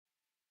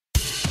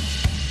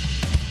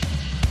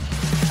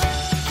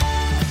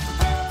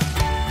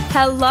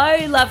Hello,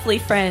 lovely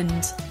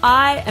friend.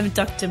 I am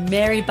Dr.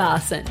 Mary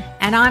Barson.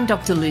 And I'm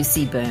Dr.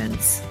 Lucy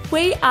Burns.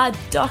 We are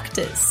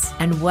doctors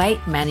and weight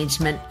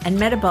management and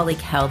metabolic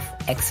health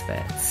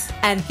experts.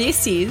 And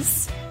this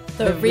is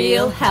the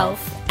Real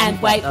Health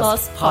and Weight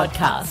Loss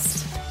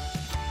Podcast.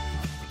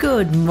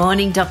 Good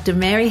morning, Dr.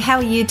 Mary. How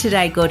are you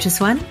today, gorgeous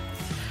one?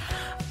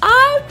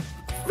 I'm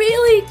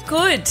really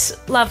good,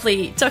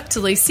 lovely Dr.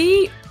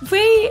 Lucy.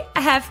 We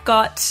have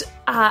got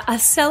a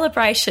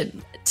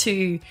celebration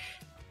to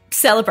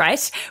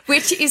celebrate,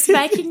 which is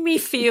making me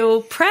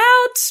feel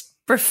proud,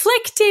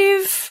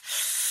 reflective.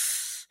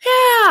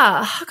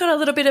 Yeah, I've got a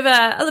little bit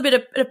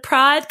of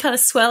pride kind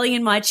of swelling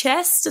in my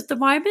chest at the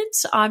moment.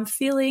 I'm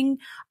feeling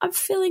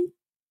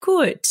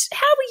good.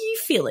 How are you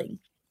feeling?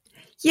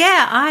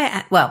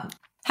 Yeah,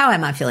 how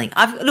am I feeling?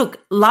 Look,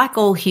 like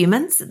all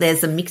humans,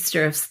 there's a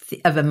mixture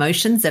of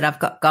emotions that I've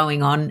got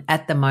going on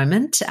at the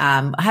moment.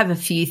 I have a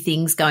few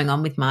things going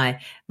on with my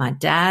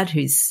dad,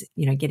 who's,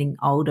 getting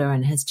older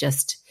and has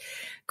just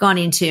gone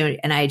into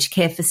an aged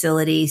care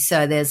facility.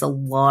 So there's a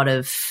lot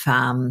of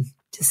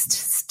just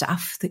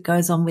stuff that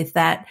goes on with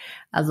that,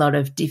 a lot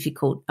of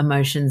difficult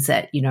emotions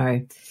that,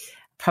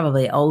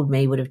 probably old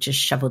me would have just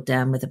shoveled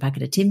down with a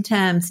bucket of Tim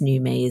Tams.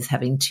 New me is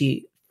having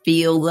to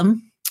feel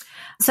them.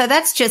 So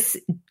that's just,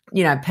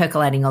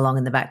 percolating along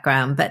in the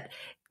background. But,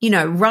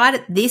 right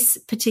at this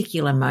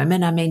particular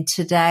moment,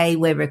 today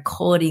we're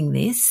recording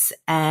this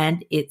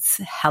and it's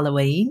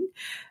Halloween.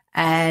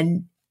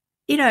 And,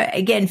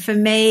 again, for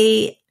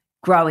me,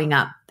 growing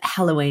up,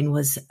 Halloween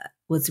was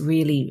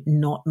really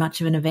not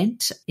much of an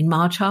event in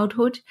my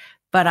childhood,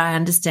 but I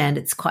understand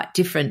it's quite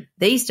different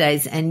these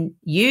days. And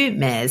you,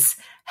 Maz,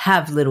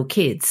 have little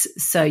kids,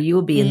 so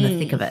you'll be in the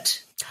thick of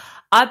it.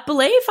 I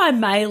believe I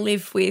may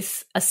live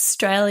with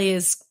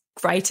Australia's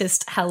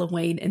greatest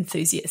Halloween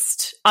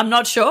enthusiast. I'm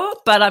not sure,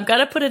 but I'm going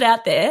to put it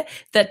out there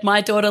that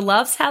my daughter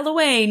loves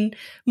Halloween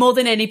more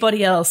than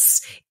anybody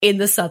else in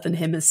the Southern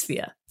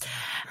Hemisphere.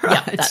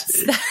 Right.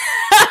 Yeah,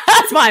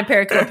 that's my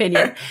empirical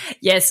opinion.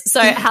 Yes, so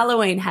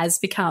Halloween has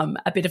become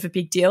a bit of a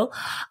big deal.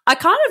 I'm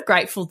kind of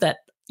grateful that,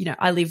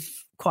 I live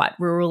quite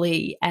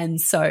rurally, and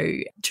so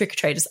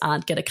trick-or-treaters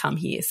aren't going to come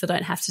here, so I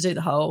don't have to do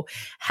the whole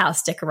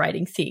house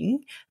decorating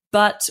thing.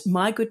 But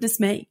my goodness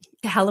me,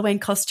 Halloween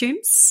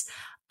costumes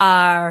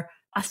are,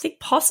 I think,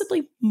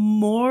 possibly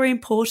more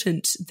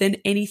important than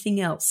anything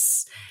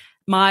else.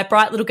 My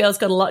bright little girl's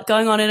got a lot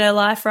going on in her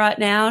life right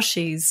now.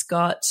 She's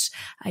got,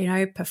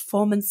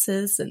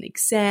 performances and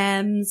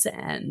exams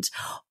and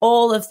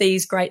all of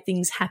these great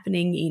things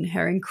happening in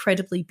her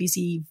incredibly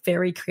busy,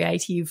 very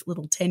creative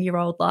little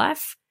 10-year-old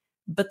life.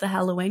 But the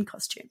Halloween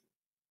costume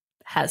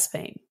has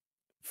been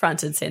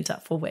front and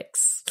center for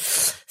weeks.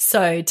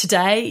 So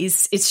today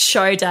it's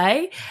show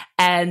day,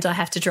 and I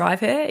have to drive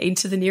her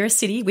into the nearest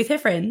city with her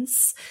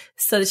friends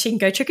so that she can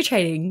go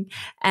trick-or-treating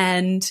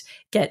and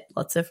get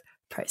lots of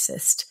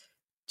processed,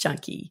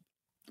 junky,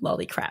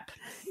 lolly crap.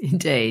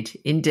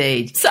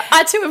 Indeed. So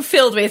I too am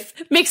filled with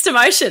mixed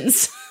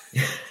emotions.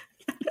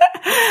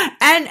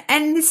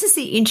 And this is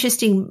the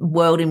interesting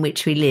world in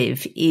which we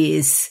live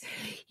is,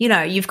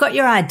 you've got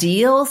your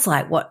ideals,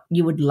 like what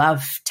you would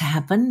love to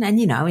happen. And,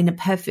 in a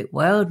perfect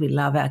world, we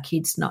love our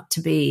kids not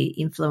to be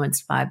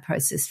influenced by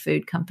processed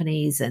food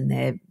companies and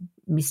their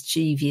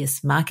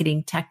mischievous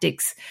marketing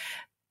tactics.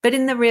 But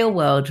in the real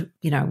world,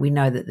 we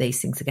know that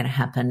these things are going to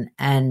happen,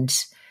 and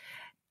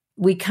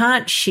we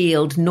can't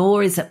shield,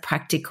 nor is it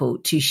practical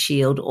to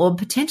shield or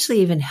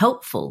potentially even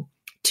helpful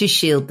to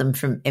shield them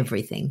from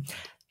everything.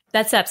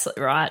 That's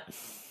absolutely right.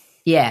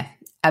 Yeah,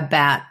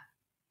 about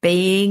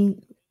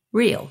being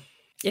real.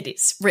 It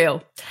is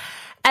real.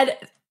 And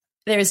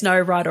there is no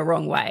right or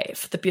wrong way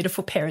for the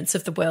beautiful parents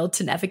of the world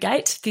to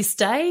navigate this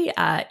day.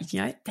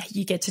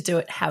 You get to do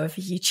it however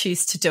you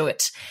choose to do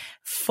it.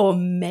 For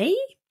me,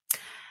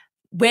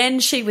 when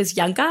she was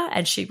younger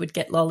and she would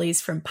get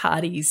lollies from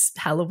parties,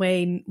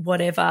 Halloween,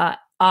 whatever,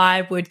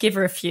 I would give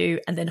her a few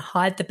and then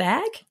hide the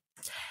bag.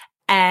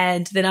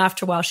 And then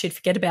after a while, she'd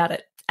forget about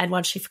it. And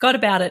once she forgot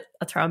about it,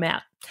 I'd throw them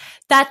out.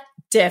 That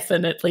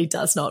definitely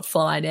does not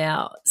fly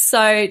now.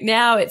 So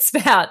now it's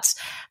about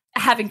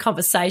having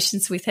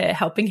conversations with her,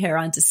 helping her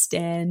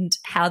understand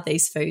how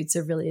these foods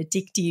are really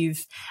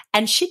addictive.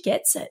 And she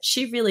gets it.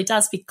 She really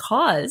does,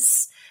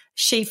 because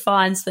she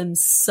finds them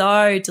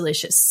so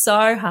delicious,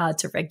 so hard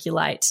to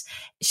regulate.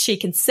 She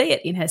can see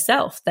it in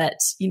herself that,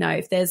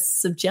 if there's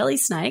some jelly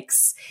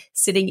snakes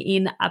sitting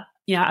in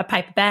a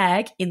paper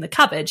bag in the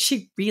cupboard,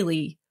 she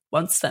really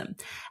wants them.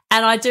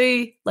 And I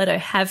do let her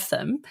have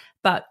them,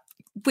 but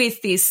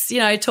with this,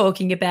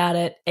 talking about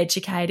it,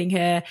 educating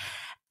her,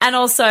 and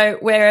also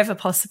wherever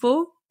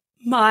possible,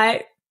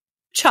 my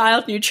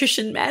child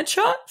nutrition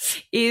mantra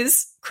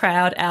is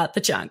crowd out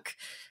the junk.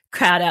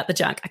 Crowd out the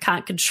junk. I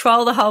can't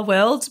control the whole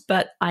world,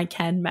 but I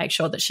can make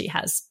sure that she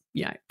has,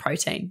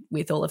 protein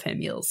with all of her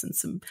meals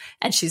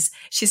and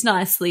she's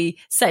nicely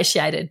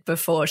satiated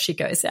before she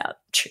goes out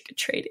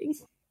trick-or-treating.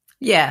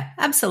 Yeah,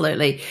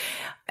 absolutely.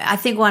 I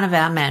think one of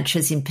our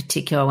mantras in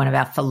particular, one of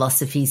our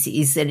philosophies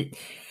is that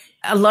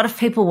a lot of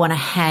people want to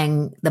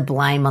hang the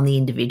blame on the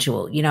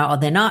individual, or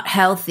they're not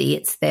healthy,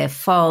 it's their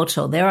fault,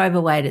 or they're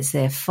overweight, it's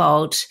their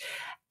fault,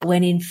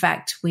 when in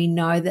fact we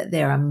know that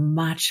there are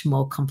much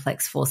more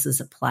complex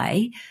forces at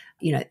play.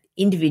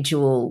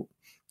 Individual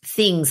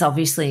things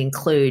obviously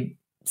include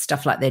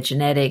stuff like their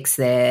genetics,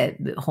 their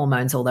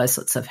hormones, all those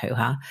sorts of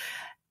hoo-ha.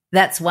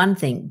 That's one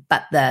thing,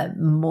 but the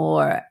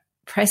more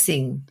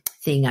pressing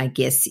thing, I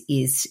guess,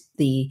 is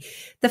the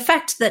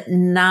fact that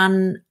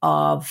none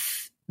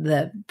of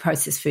the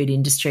processed food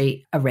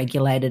industry are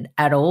regulated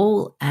at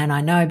all. And I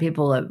know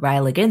people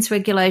rail against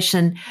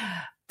regulation,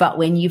 but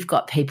when you've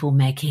got people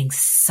making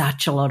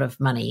such a lot of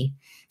money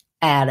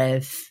out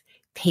of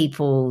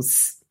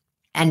people's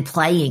and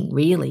playing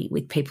really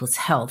with people's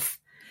health,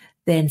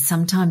 then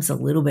sometimes a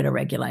little bit of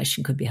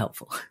regulation could be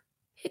helpful.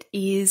 It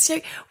is.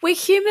 So we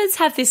humans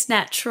have this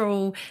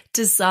natural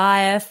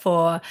desire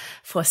for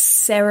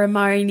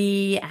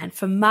ceremony and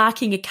for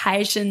marking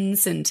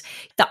occasions, and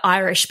the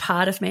Irish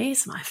part of me,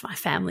 so my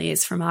family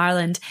is from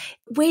Ireland,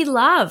 we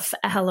love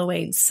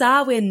Halloween.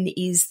 Samhain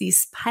is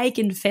this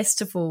pagan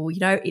festival.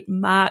 It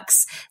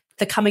marks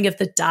the coming of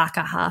the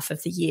darker half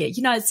of the year.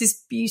 It's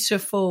this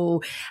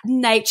beautiful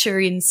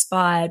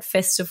nature-inspired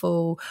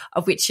festival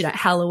of which,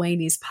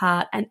 Halloween is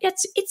part. And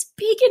it's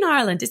big in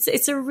Ireland.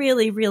 It's a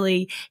really,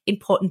 really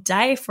important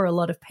day for a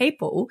lot of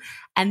people.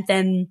 And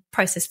then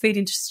processed food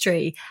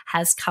industry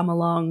has come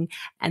along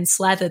and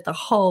slathered the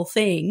whole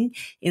thing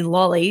in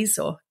lollies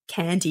or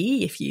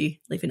candy if you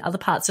live in other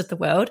parts of the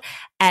world.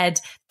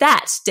 And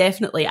that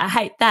definitely, I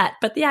hate that.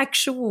 But the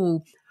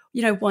actual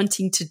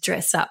wanting to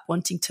dress up,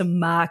 wanting to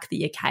mark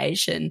the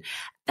occasion,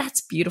 that's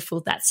beautiful,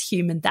 that's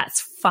human,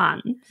 that's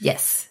fun.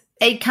 Yes.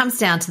 It comes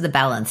down to the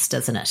balance,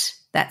 doesn't it?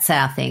 That's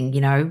our thing,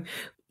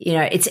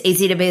 it's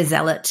easy to be a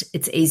zealot.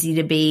 It's easy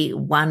to be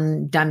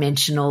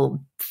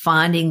one-dimensional.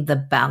 Finding the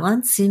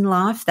balance in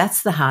life,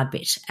 that's the hard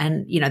bit.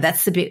 And,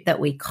 that's the bit that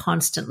we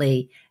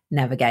constantly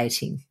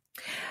navigating.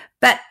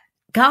 But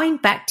going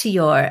back to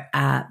your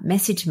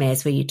message,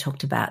 Mares, where you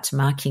talked about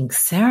marking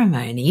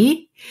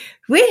ceremony,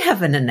 we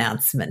have an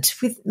announcement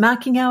with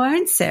marking our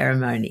own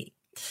ceremony.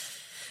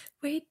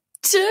 We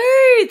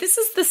do. This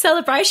is the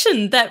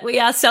celebration that we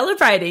are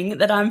celebrating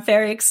that I'm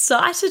very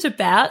excited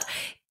about.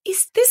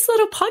 Is this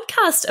little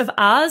podcast of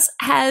ours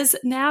has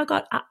now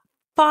got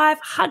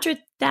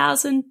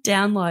 500,000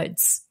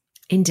 downloads.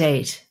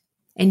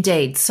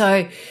 Indeed.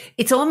 So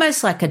it's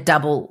almost like a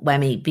double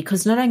whammy,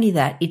 because not only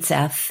that, it's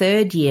our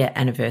 3rd year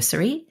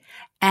anniversary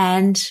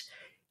and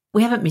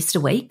we haven't missed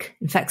a week.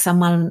 In fact,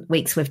 some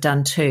weeks we've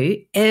done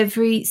 2.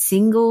 Every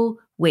single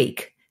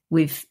week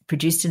we've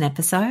produced an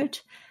episode,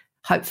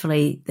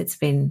 hopefully that's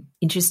been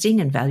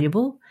interesting and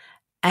valuable.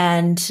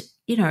 And,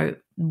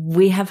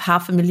 we have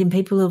 500,000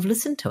 people who have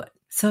listened to it.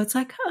 So it's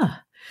like,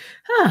 yeah,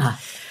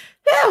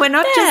 we're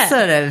not just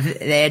sort of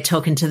there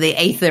talking to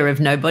the ether of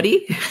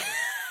nobody.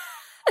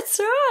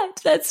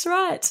 That's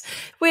right.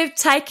 We've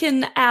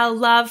taken our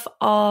love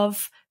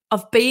of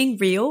being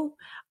real,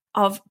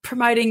 of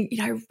promoting,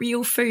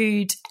 real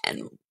food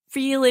and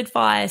real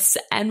advice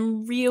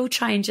and real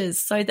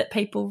changes so that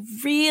people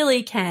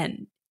really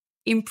can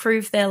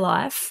improve their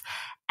life.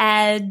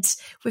 And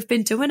we've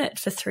been doing it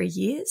for 3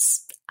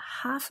 years,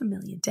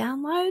 500,000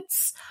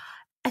 downloads.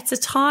 It's a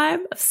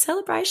time of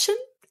celebration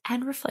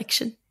and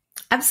reflection.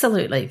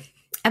 Absolutely.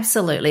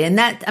 And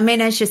that,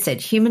 as you said,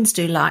 humans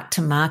do like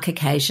to mark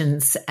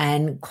occasions,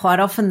 and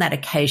quite often that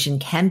occasion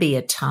can be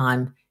a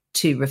time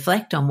to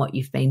reflect on what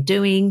you've been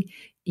doing,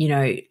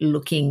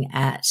 looking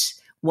at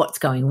what's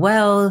going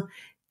well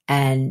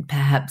and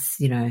perhaps,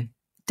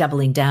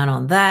 doubling down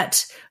on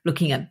that,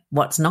 looking at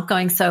what's not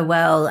going so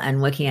well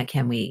and working out,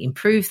 can we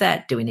improve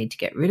that? Do we need to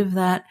get rid of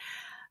that?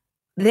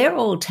 They're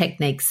all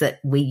techniques that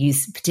we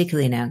use,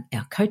 particularly in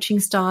our coaching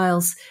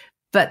styles,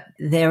 but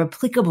they're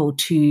applicable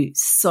to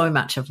so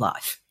much of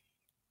life.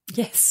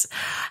 Yes.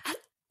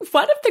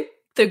 One of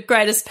the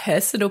greatest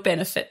personal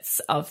benefits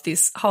of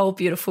this whole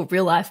beautiful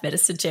real life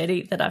medicine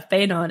journey that I've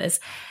been on is,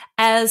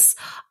 as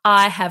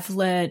I have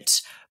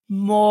learnt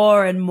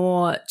more and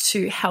more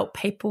to help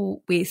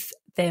people with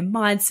their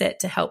mindset,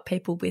 to help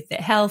people with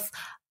their health,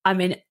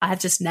 I've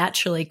just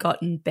naturally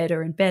gotten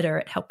better and better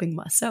at helping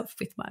myself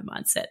with my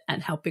mindset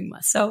and helping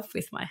myself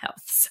with my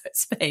health. So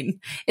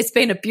it's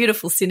been a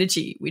beautiful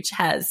synergy, which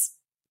has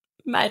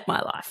made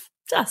my life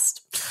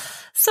just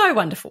so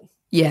wonderful.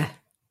 Yeah.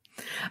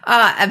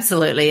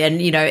 Absolutely.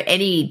 And,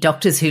 any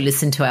doctors who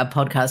listen to our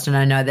podcast, and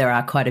I know there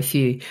are quite a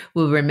few,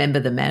 will remember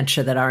the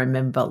mantra that I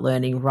remember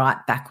learning right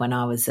back when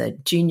I was a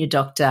junior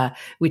doctor,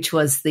 which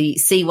was the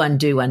see one,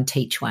 do one,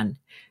 teach one.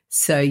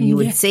 So you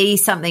would see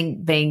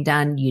something being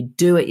done, you'd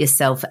do it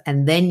yourself,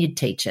 and then you'd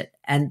teach it.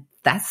 And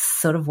that's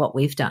sort of what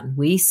we've done.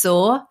 We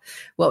saw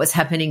what was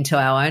happening to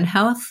our own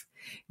health.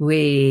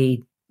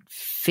 We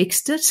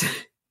fixed it.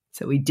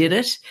 So we did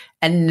it,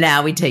 and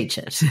now we teach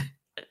it.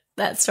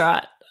 That's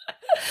right.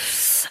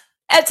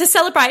 And to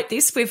celebrate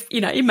this,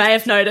 you may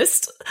have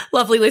noticed,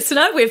 lovely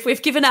listener,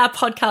 we've given our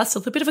podcast a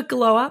little bit of a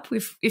glow up.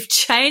 We've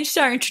changed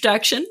our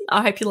introduction.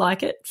 I hope you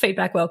like it.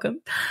 Feedback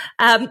welcome.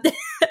 To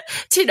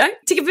give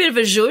a bit of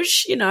a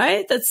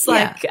zhuzh, that's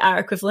like our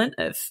equivalent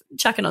of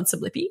chucking on some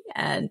lippy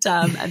and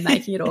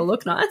making it all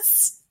look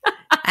nice.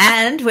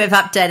 And we've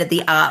updated the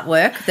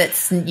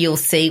artwork you'll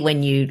see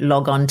when you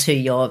log on to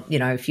your,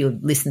 if you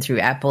listen through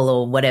Apple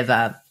or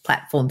whatever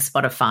platform,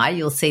 Spotify,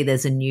 you'll see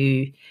there's a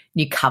new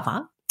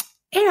cover.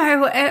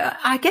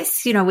 I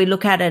guess, we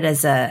look at it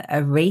as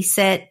a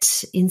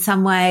reset in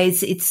some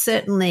ways. It's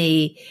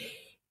certainly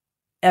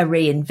a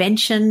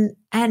reinvention,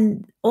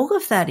 and all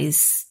of that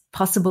is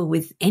possible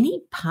with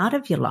any part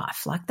of your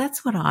life. Like,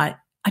 that's what I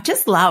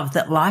just love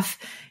that life.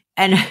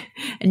 And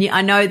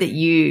I know that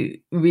you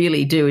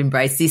really do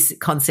embrace this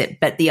concept,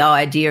 but the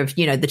idea of,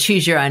 the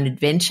choose your own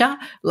adventure,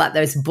 like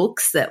those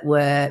books that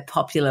were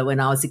popular when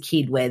I was a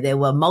kid where there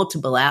were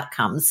multiple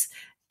outcomes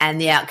and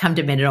the outcome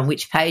depended on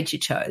which page you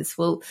chose.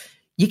 Well,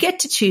 you get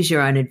to choose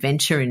your own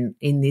adventure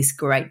in this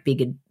great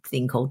big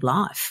thing called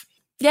life.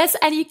 Yes,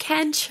 and you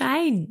can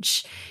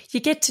change.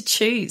 You get to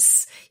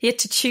choose. You get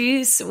to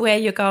choose where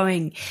you're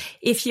going.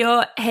 If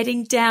you're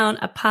heading down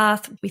a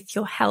path with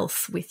your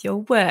health, with your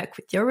work,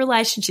 with your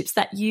relationships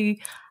that you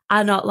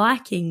are not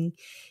liking,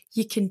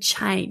 you can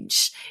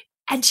change.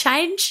 And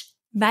change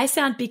may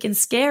sound big and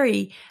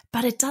scary,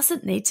 but it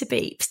doesn't need to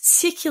be,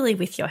 particularly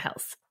with your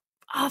health.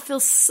 I feel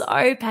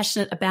so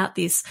passionate about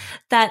this,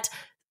 that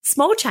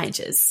small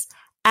changes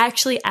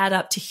actually add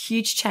up to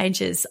huge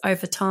changes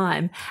over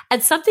time.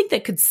 And something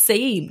that could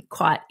seem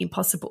quite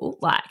impossible,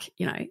 like,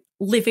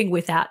 living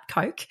without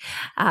Coke,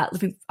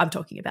 I'm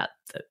talking about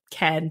the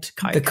canned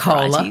Coke, the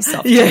cola,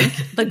 soft drink,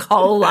 the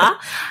cola.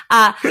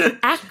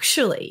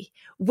 Actually,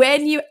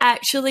 when you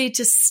actually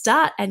just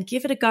start and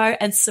give it a go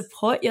and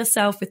support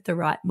yourself with the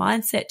right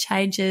mindset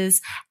changes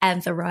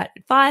and the right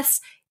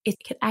advice,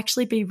 it can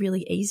actually be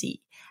really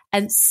easy.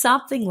 And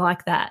something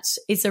like that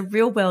is a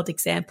real world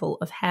example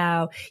of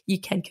how you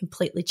can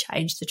completely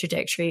change the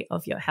trajectory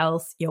of your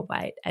health, your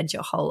weight, and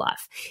your whole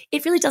life.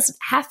 It really doesn't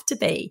have to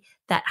be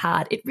that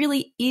hard. It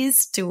really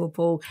is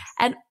doable.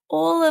 And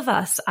all of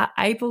us are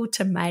able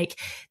to make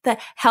the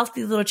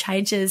healthy little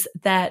changes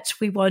that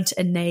we want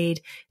and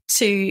need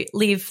to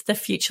live the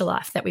future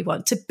life that we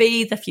want, to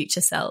be the future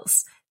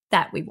selves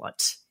that we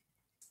want.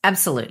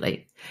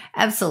 Absolutely.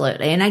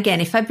 Absolutely. And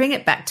again, if I bring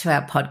it back to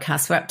our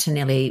podcast, we're up to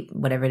nearly,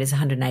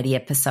 180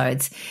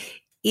 episodes.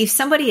 If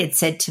somebody had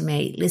said to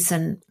me,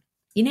 listen,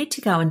 you need to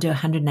go and do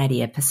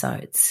 180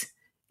 episodes,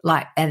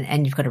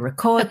 and you've got to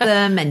record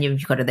them and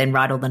you've got to then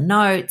write all the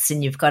notes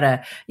and you've got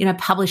to,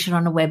 publish it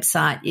on a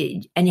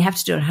website and you have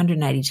to do it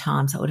 180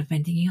 times, I would have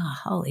been thinking, oh,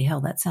 holy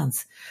hell, that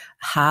sounds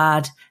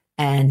hard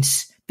and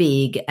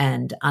big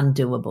and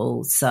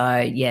undoable. So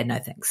yeah, no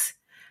thanks.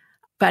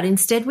 But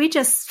instead, we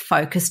just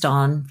focused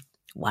on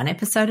one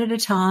episode at a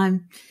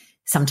time.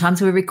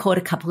 Sometimes we record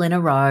a couple in a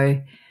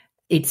row.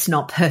 It's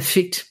not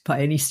perfect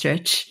by any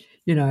stretch.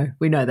 We know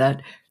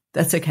that.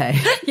 That's okay.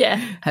 Yeah.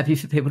 Happy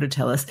for people to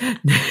tell us.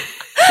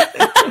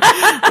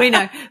 We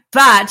know.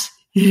 But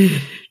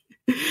it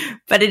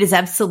is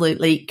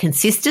absolutely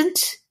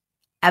consistent.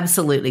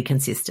 Absolutely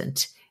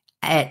consistent.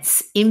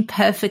 It's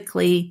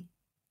imperfectly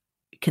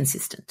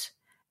consistent.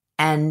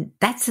 And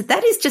that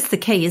is just the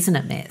key, isn't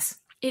it, Mez?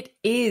 It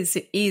is.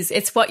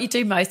 It's what you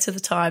do most of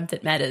the time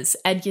that matters,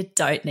 and you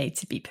don't need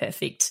to be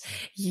perfect.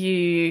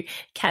 You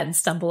can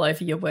stumble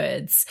over your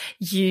words.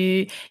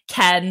 You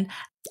can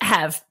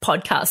have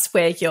podcasts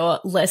where you're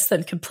less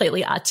than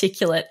completely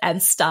articulate and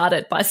start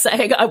it by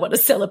saying, I want to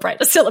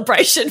celebrate a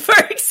celebration,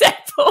 for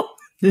example,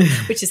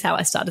 which is how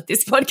I started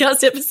this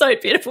podcast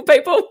episode, beautiful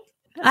people.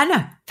 I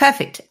know.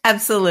 Perfect.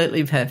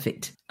 Absolutely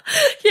perfect.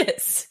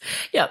 Yes.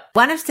 Yep.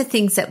 One of the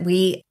things that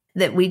we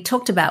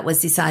talked about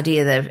was this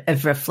idea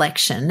of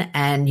reflection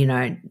and,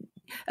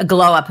 a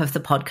glow up of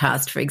the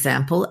podcast, for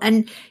example.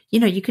 And,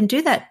 you can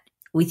do that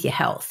with your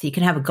health. You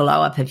can have a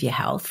glow up of your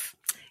health.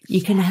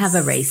 You can have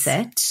a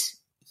reset.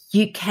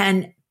 You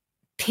can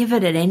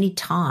pivot at any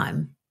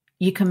time.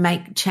 You can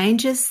make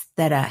changes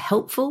that are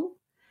helpful.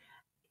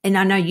 And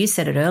I know you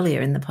said it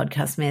earlier in the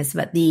podcast, Mez,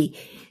 but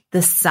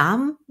the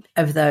sum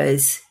of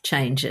those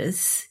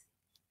changes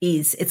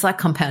it's like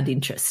compound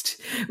interest.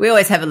 We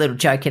always have a little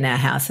joke in our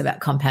house about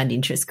compound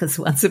interest because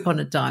once upon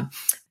a time,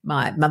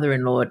 my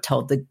mother-in-law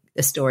told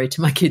a story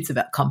to my kids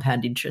about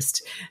compound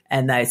interest,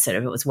 and they said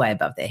it was way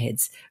above their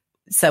heads.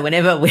 So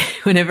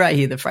whenever I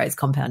hear the phrase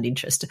compound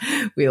interest,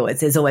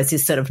 there's always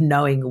this sort of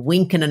knowing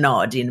wink and a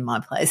nod in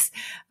my place,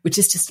 which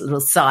is just a little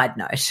side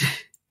note.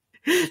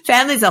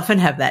 Families often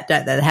have that,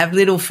 don't they? They have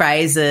little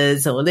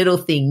phrases or little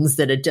things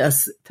that are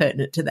just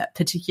pertinent to that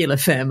particular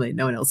family.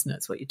 No one else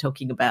knows what you're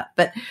talking about.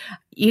 But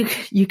you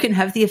can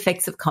have the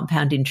effects of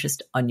compound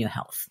interest on your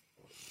health.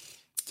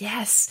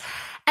 Yes.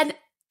 And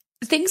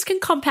things can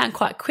compound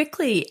quite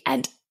quickly,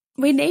 and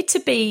we need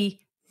to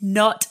be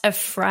not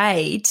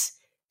afraid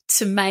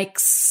to make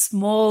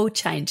small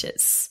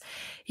changes.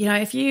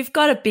 if you've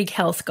got a big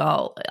health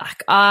goal,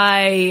 like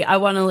I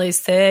want to lose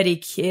 30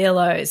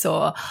 kilos,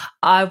 or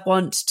I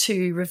want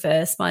to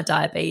reverse my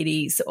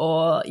diabetes,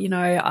 or,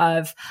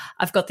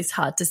 I've got this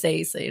heart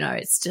disease,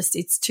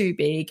 it's too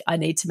big. I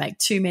need to make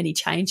too many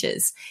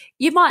changes.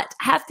 You might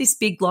have this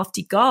big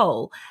lofty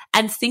goal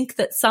and think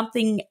that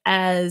something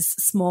as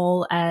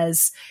small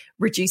as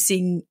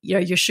reducing,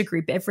 your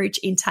sugary beverage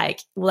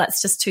intake, well,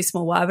 that's just too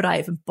small. Why would I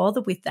even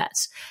bother with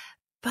that?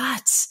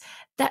 But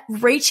that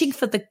reaching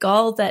for the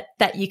goal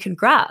that you can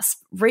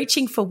grasp,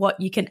 reaching for what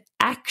you can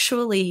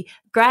actually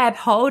grab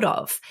hold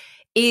of,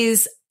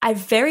 is a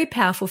very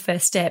powerful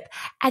first step.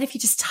 And if you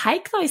just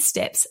take those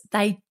steps,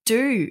 they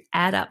do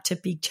add up to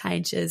big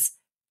changes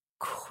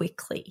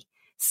quickly.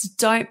 So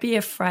don't be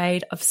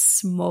afraid of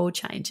small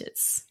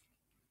changes.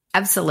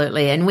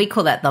 Absolutely. And we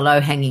call that the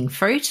low-hanging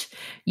fruit.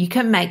 You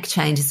can make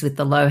changes with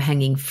the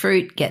low-hanging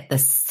fruit, get the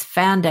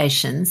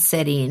foundation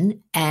set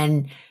in,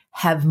 and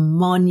have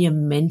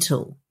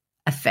monumental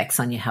effects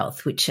on your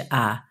health, which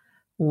are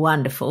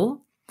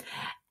wonderful.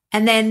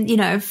 And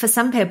then, for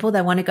some people,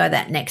 they want to go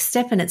that next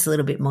step and it's a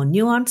little bit more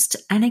nuanced.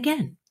 And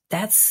again,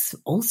 that's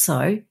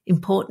also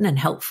important and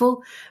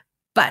helpful.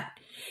 But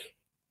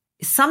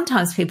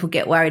sometimes people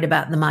get worried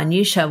about the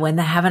minutiae when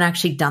they haven't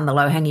actually done the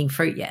low-hanging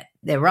fruit yet.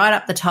 They're right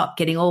up the top,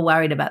 getting all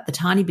worried about the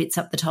tiny bits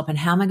up the top and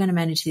how am I going to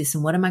manage this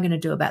and what am I going to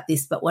do about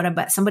this? But what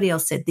about somebody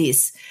else said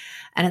this?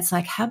 And it's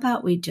like, how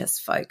about we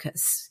just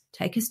focus,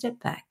 take a step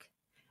back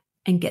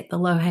and get the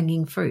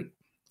low-hanging fruit?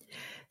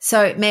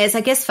 So, Maz,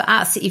 I guess for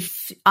us,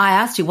 if I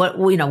asked you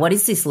what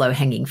is this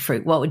low-hanging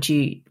fruit, what would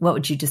you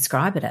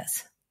describe it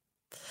as?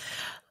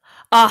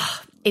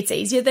 It's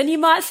easier than you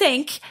might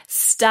think.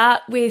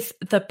 Start with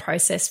the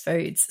processed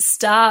foods.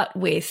 Start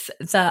with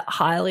the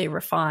highly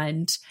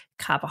refined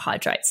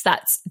carbohydrates.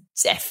 That's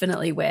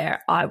definitely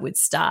where I would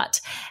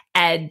start.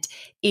 And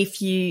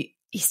if you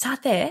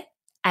start there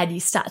and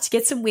you start to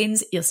get some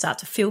wins, you'll start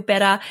to feel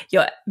better.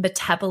 Your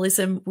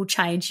metabolism will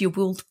change. You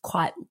will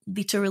quite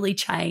literally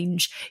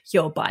change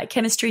your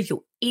biochemistry.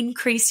 You'll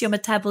increase your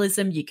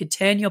metabolism. You could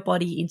turn your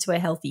body into a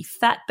healthy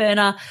fat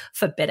burner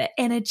for better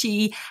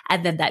energy.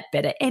 And then that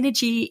better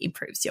energy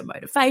improves your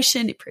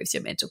motivation, improves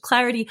your mental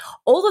clarity.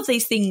 All of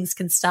these things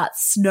can start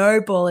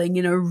snowballing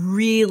in a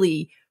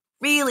really,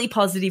 really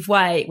positive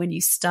way when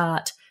you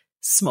start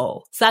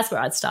small. So that's where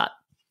I'd start.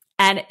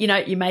 And,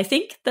 you may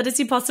think that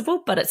it's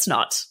impossible, but it's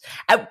not.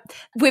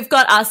 We've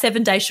got our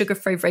 7-day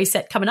sugar-free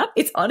reset coming up.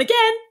 It's on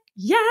again.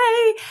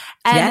 Yay.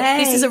 And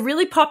This is a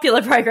really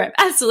popular program.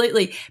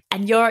 Absolutely.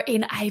 And you're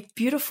in a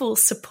beautiful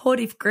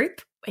supportive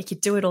group where you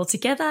do it all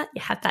together.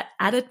 You have that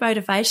added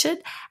motivation,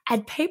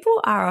 and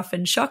people are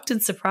often shocked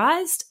and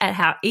surprised at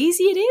how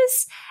easy it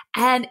is.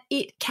 And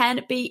it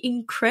can be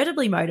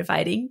incredibly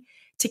motivating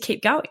to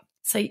keep going.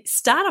 So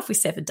start off with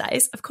 7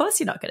 days. Of course,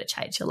 you're not going to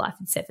change your life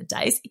in 7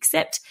 days,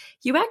 except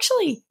you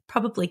actually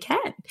probably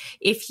can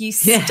if you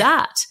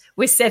start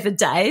with 7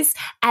 days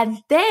and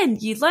then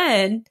you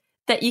learn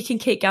that you can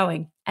keep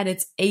going, and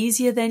it's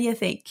easier than you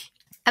think.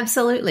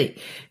 Absolutely.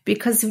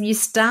 Because when you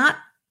start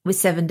with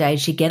 7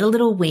 days, you get a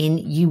little win,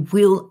 you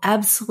will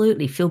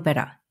absolutely feel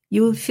better.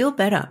 You will feel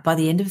better by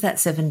the end of that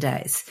 7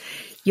 days.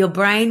 Your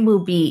brain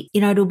will be,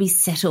 it'll be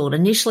settled.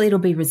 Initially, it'll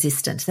be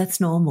resistant. That's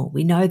normal.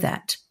 We know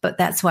that. But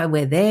that's why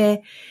we're there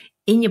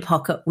in your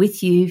pocket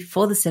with you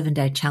for the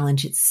 7-day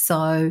challenge. It's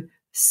so,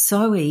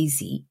 so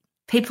easy.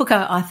 People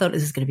go, I thought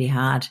this was going to be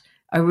hard.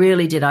 I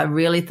really did. I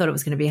really thought it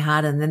was going to be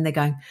hard. And then they're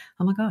going,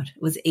 oh my God,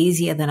 it was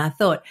easier than I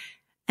thought.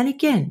 And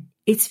again,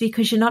 it's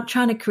because you're not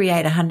trying to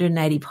create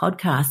 180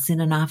 podcasts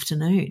in an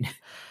afternoon.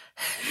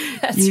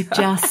 You right.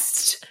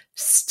 Just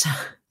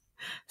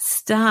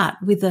start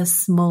with a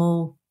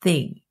small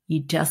thing.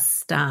 You just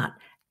start.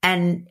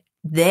 And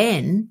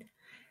then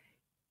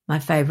my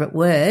favorite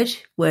word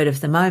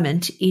of the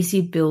moment, is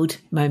you build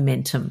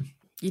momentum.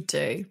 You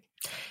do.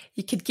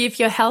 You could give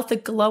your health a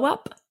glow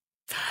up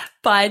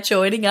by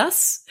joining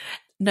us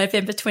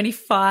November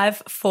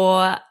 25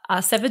 for our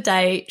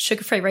 7-day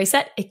sugar-free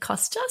reset. It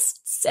costs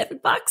just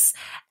 $7.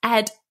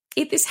 And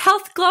in this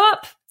health glow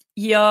up,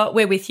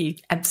 we're with you.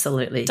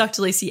 Absolutely.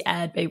 Dr. Lucy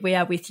Adby, we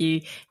are with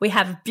you. We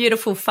have a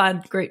beautiful,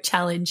 fun group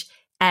challenge,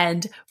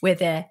 and we're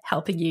there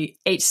helping you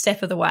each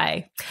step of the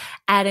way.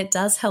 And it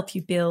does help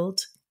you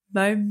build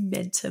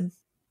momentum.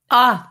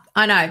 Ah,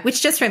 I know,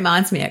 which just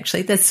reminds me,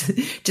 actually, that's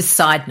just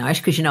side note,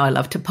 because I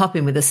love to pop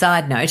in with a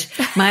side note.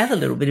 My other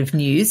little bit of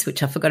news,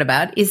 which I forgot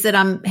about, is that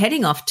I'm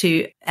heading off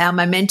to our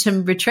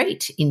momentum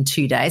retreat in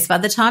 2 days. By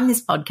the time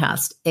this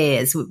podcast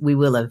airs, we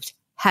will have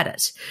had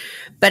it.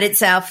 But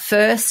it's our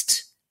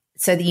first,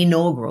 so the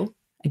inaugural,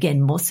 again,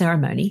 more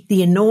ceremony,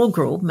 the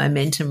inaugural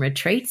momentum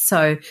retreat.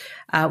 So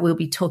we'll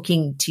be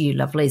talking to you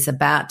lovelies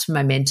about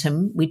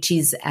momentum, which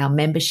is our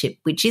membership,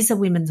 which is a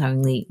women's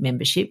only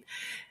membership.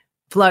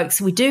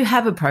 Blokes, we do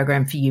have a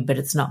program for you, but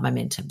it's not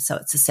momentum. So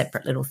it's a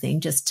separate little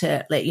thing just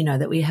to let you know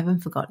that we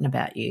haven't forgotten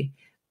about you.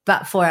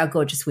 But for our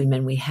gorgeous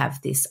women, we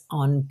have this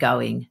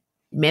ongoing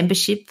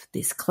membership,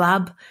 this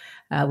club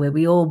where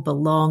we all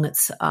belong.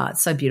 It's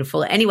so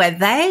beautiful. Anyway,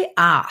 they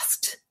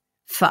asked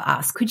for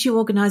us. Could you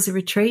organise a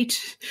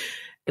retreat?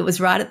 It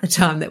was right at the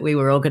time that we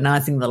were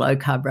organising the Low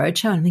Carb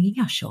Roadshow. I'm thinking,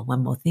 oh, sure,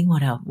 one more thing.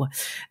 What else?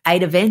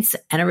 8 events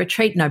and a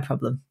retreat, no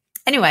problem.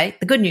 Anyway,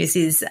 the good news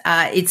is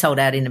it sold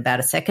out in about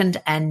a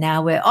second, and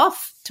now we're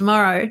off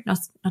tomorrow, not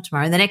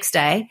tomorrow, the next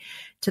day,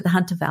 to the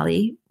Hunter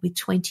Valley with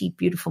 20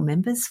 beautiful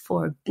members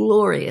for a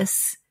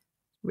glorious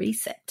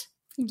reset.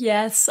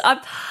 Yes,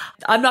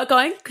 I'm not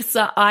going because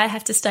I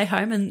have to stay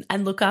home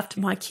and look after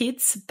my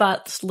kids.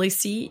 But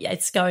Lucy,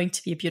 it's going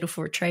to be a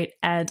beautiful retreat,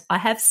 and I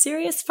have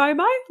serious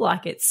FOMO,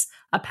 like it's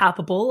a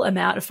palpable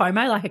amount of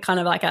FOMO, like a kind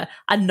of like a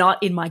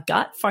knot in my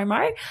gut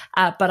FOMO.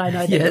 But I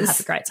know that we'll have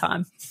a great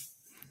time.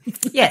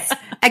 Yes,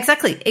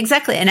 exactly.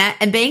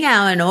 And being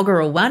our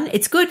inaugural one,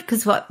 it's good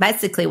because what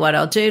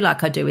I'll do,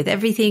 like I do with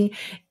everything,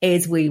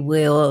 is we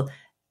will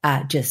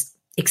just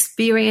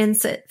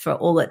experience it for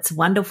all its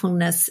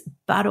wonderfulness,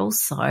 but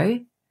also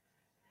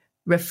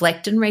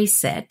reflect and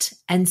reset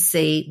and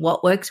see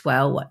what works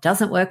well, what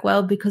doesn't work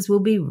well, because we'll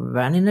be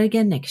running it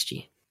again next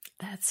year.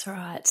 That's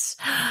right.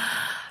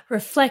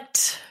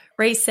 Reflect,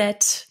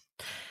 reset,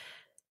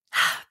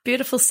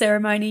 beautiful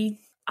ceremony.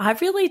 I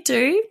really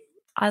do.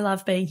 I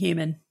love being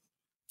human.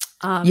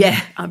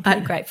 I'm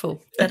pretty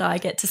grateful that I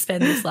get to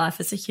spend this life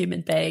as a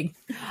human being.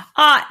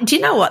 Do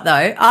you know what,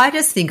 though? I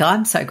just think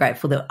I'm so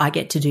grateful that I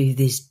get to do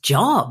this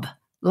job.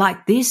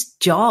 Like, this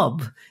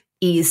job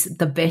is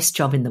the best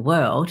job in the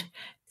world.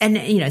 And,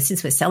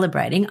 since we're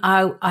celebrating,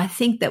 I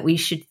think that we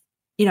should,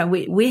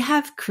 we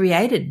have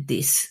created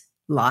this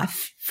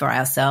life for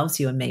ourselves,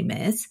 you and me,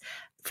 Mez,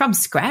 from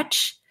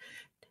scratch.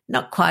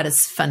 Not quite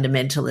as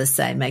fundamental as,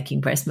 say,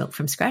 making breast milk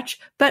from scratch,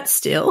 but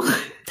still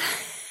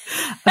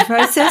a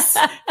process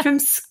from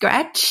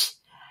scratch.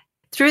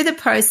 Through the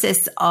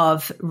process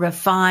of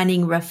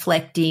refining,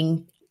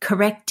 reflecting,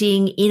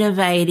 correcting,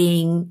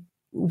 innovating,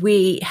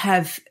 we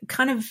have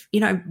kind of,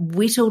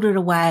 whittled it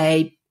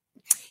away.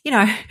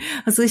 I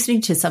was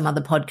listening to some other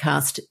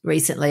podcast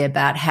recently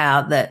about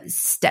how the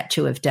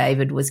statue of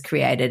David was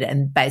created,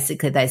 and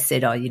basically they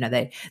said,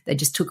 they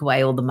just took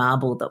away all the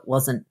marble that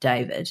wasn't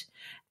David.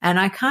 And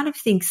I kind of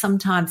think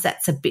sometimes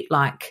that's a bit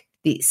like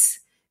this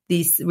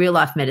real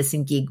life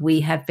medicine gig.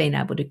 We have been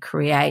able to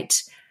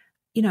create,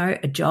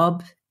 a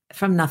job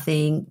from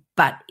nothing,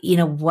 but in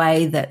a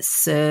way that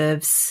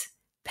serves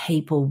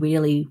people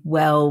really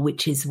well,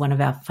 which is one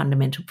of our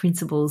fundamental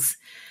principles,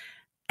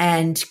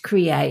 and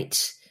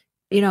create,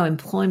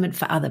 employment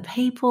for other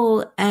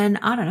people. And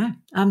I don't know,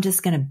 I'm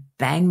just going to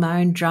bang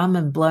my own drum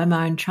and blow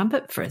my own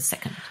trumpet for a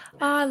second.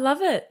 Oh, I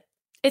love it.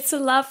 It's a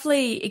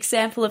lovely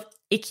example of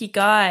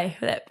Ikigai,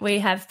 that we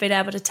have been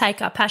able to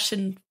take our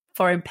passion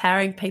for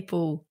empowering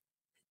people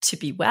to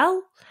be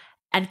well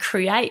and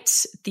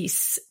create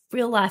this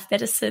real life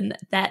medicine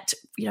that,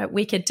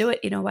 we can do it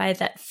in a way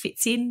that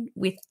fits in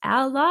with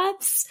our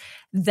lives,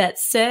 that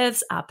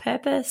serves our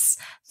purpose,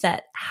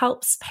 that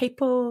helps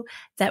people,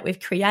 that we've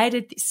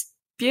created this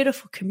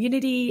beautiful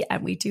community,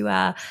 and we do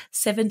our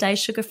 7-day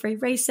sugar-free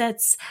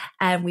resets,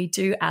 and we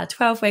do our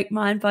 12-week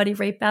mind-body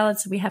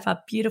rebalance, and we have our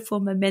beautiful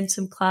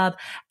Momentum Club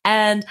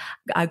and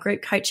our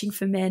group coaching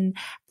for men.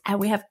 And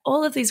we have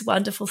all of these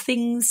wonderful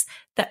things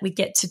that we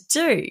get to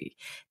do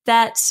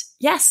that,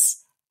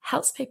 yes,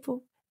 helps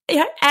people.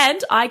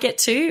 And I get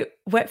to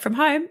work from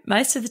home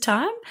most of the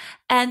time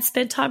and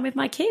spend time with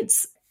my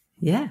kids.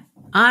 Yeah,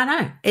 I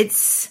know.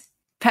 It's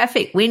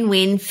perfect.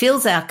 Win-win,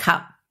 fills our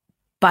cup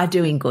by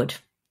doing good.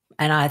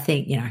 And I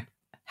think,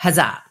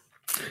 huzzah.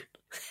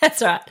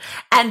 That's right.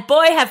 And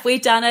boy, have we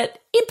done it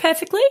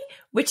imperfectly,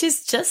 which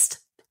is just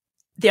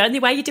the only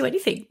way you do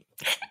anything.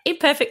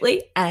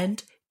 Imperfectly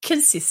and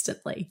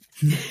consistently.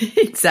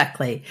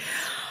 Exactly.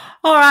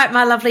 All right,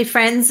 my lovely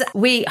friends,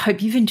 we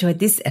hope you've enjoyed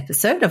this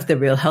episode of the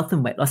Real Health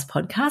and Weight Loss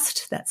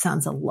Podcast. That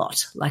sounds a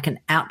lot like an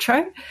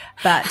outro,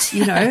 but,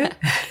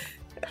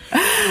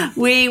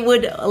 we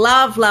would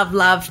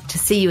love to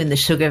see you in the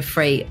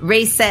sugar-free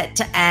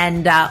reset,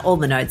 and all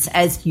the notes,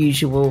 as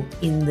usual,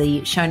 in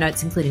the show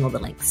notes, including all the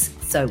links.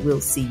 So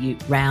we'll see you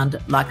round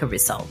like a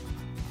rissole.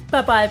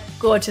 Bye-bye,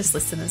 gorgeous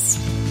listeners.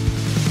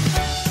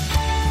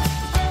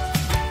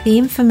 The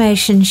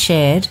information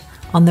shared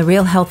on the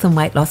Real Health and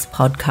Weight Loss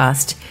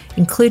Podcast,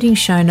 including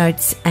show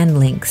notes and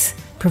links,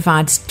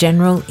 provides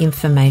general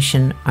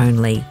information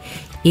only.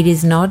 It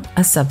is not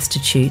a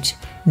substitute,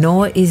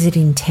 nor is it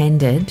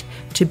intended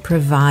to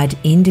provide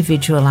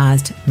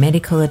individualized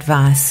medical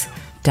advice,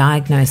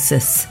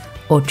 diagnosis,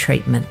 or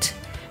treatment,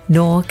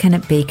 nor can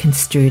it be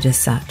construed as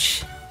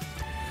such.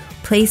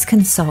 Please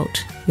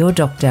consult your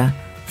doctor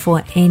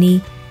for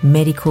any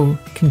medical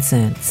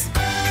concerns.